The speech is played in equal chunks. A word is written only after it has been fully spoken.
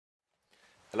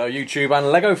Hello YouTube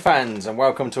and LEGO fans, and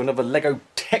welcome to another LEGO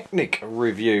Technic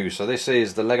review. So this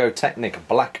is the LEGO Technic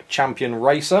Black Champion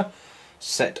Racer,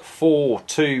 set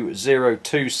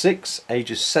 42026,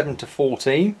 ages 7 to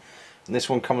 14. And this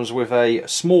one comes with a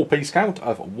small piece count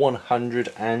of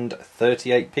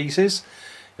 138 pieces.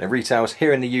 And it retails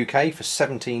here in the UK for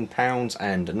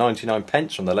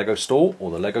 £17.99 from the LEGO store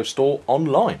or the LEGO store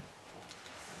online.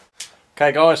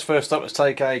 Okay guys, first up let's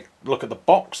take a look at the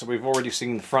box. We've already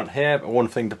seen the front here, but one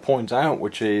thing to point out,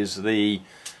 which is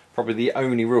probably the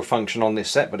only real function on this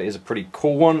set, but it is a pretty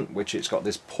cool one, which it's got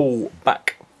this pull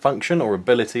back function or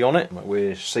ability on it.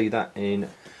 We'll see that in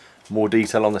more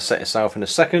detail on the set itself in a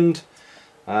second.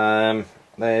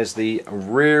 There's the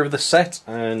rear of the set,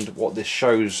 and what this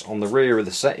shows on the rear of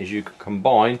the set is you can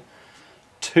combine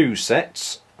two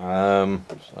sets. So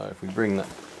if we bring that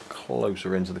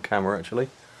closer into the camera actually,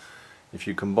 if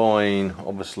you combine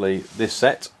obviously this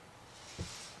set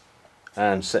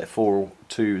and set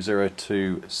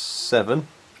 42027,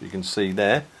 you can see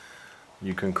there,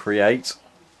 you can create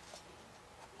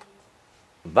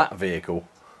that vehicle,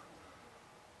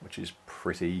 which is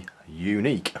pretty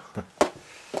unique.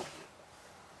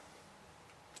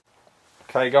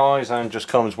 Okay guys, and just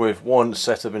comes with one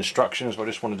set of instructions. I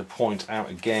just wanted to point out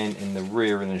again in the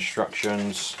rear of the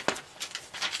instructions,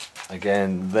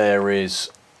 again there is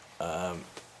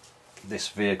this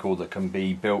vehicle that can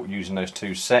be built using those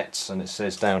two sets, and it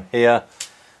says down here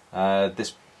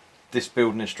this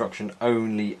building instruction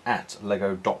only at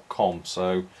lego.com.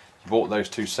 so if you bought those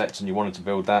two sets and you wanted to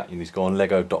build that, you need to go on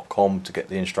lego.com to get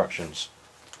the instructions.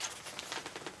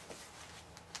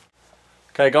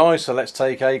 Okay guys, so let's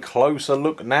take a closer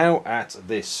look now at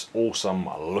this awesome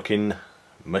looking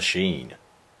machine.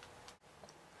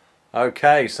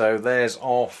 Okay, so there's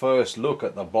our first look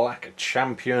at the Black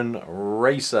Champion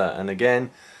Racer, and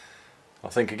again, I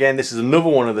think this is another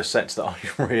one of the sets that I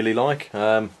really like.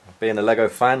 Being a LEGO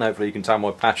fan, hopefully you can tell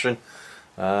my passion,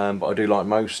 but I do like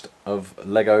most of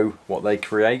LEGO, what they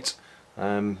create,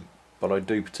 but I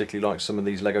do particularly like some of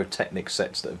these LEGO Technic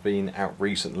sets that have been out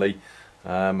recently,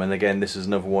 and again this is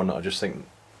another one that I just think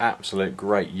absolute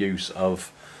great use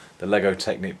of the LEGO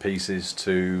Technic pieces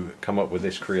to come up with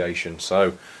this creation.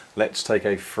 So let's take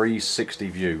a 360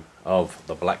 view of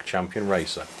the Black Champion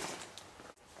Racer.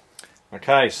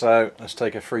 Okay, so let's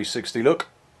take a 360 look,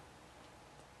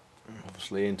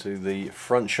 obviously into the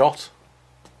front shot,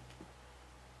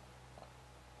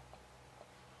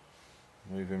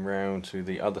 moving round to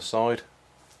the other side,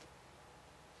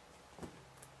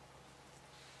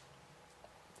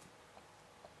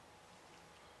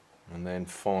 and then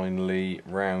finally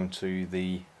round to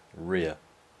the rear.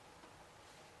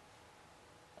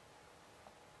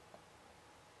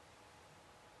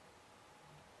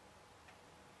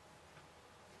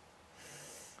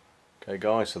 Okay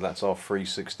guys, so that's our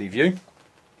 360 view.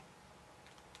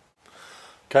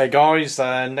 Okay guys,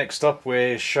 next up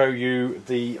we'll show you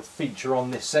the feature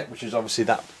on this set, which is obviously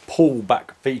that pull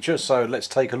back feature, so let's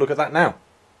take a look at that now.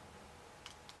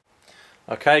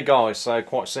 Okay guys, so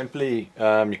quite simply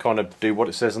you kind of do what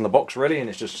it says in the box really, and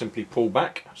it's just simply pull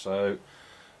back. So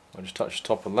I'll just touch the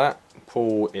top of that,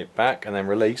 pull it back and then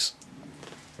release,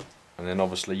 and then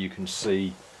obviously you can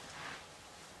see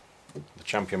the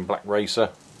Champion Black Racer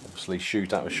obviously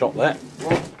shoot out a shot there. In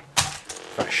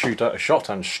fact, shoot out a shot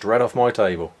and straight off my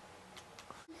table.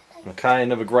 Okay,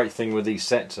 another great thing with these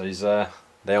sets is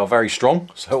they are very strong,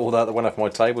 so all that went off my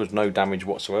table was no damage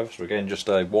whatsoever. So again, just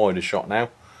a wider shot now.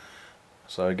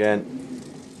 So again,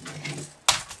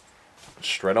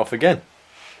 straight off again.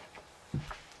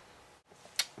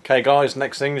 Okay guys,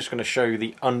 next thing, just going to show you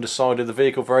the underside of the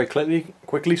vehicle very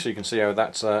quickly so you can see how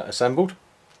that's assembled.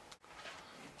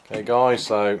 Okay guys,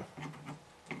 so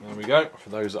there we go. For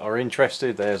those that are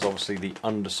interested, there's obviously the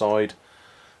underside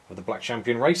of the Black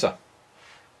Champion Racer.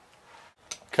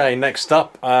 Okay, next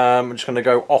up, I'm just going to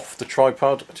go off the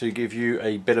tripod to give you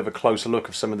a bit of a closer look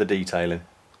of some of the detailing.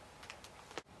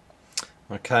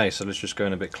 Okay, so let's just go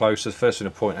in a bit closer. First thing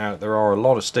to point out, there are a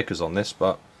lot of stickers on this,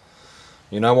 but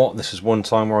you know what, this is one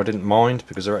time where I didn't mind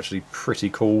because they're actually pretty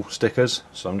cool stickers.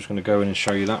 So I'm just going to go in and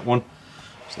show you that one.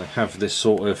 So they have this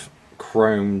sort of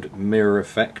chromed mirror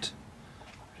effect,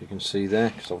 you can see there,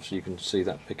 because obviously you can see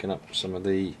that picking up some of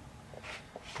the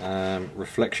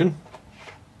reflection.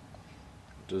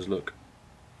 It does look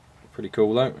pretty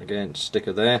cool though. Again,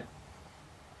 sticker there,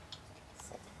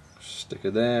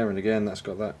 and again that's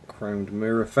got that chromed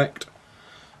mirror effect.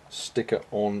 Sticker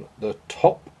on the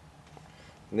top,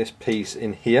 and this piece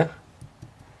in here,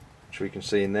 which we can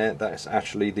see in there, that's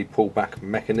actually the pullback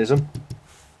mechanism.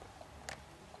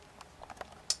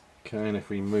 Okay, and if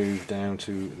we move down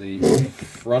to the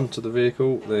front of the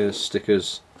vehicle, there's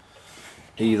stickers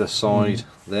either side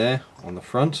there on the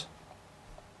front.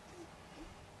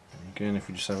 And again, if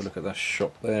we just have a look at that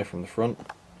shot there from the front,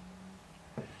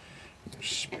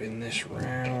 spin this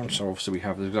round, so obviously we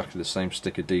have exactly the same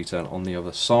sticker detail on the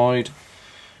other side.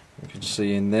 You can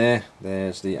see in there,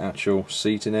 there's the actual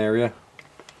seating area,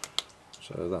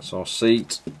 so that's our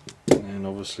seat, and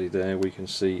obviously there we can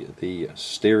see the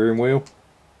steering wheel.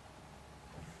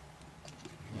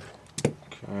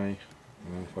 Okay,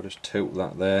 and if I just tilt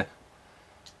that there,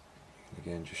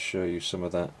 again just show you some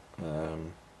of that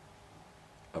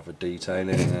other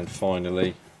detailing, and then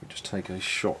finally we just take a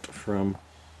shot from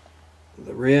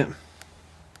the rear,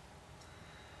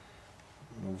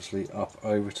 obviously up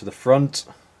over to the front.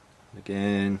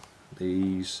 Again,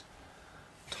 these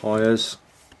tyres,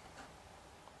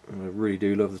 I really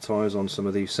do love the tyres on some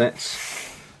of these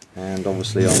sets, and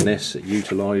obviously on this it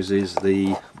utilises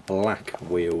the black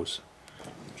wheels,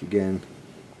 which again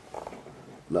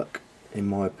look, in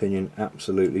my opinion,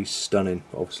 absolutely stunning,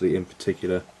 obviously in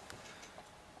particular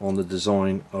on the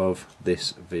design of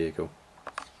this vehicle.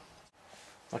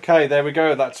 Okay, there we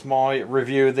go, that's my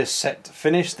review of this set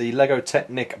finished, the Lego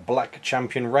Technic Black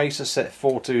Champion Racer set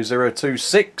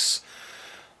 42026.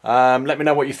 Let me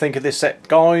know what you think of this set,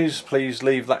 guys. Please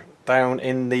leave that down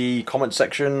in the comment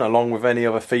section, along with any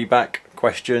other feedback,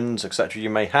 questions, etc. you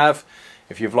may have.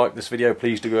 If you've liked this video,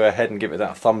 please do go ahead and give it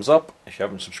that thumbs up. If you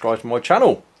haven't subscribed to my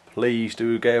channel, please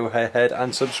do go ahead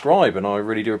and subscribe, and I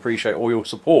really do appreciate all your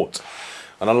support.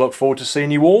 And I look forward to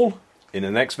seeing you all in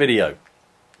the next video.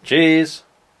 Cheers!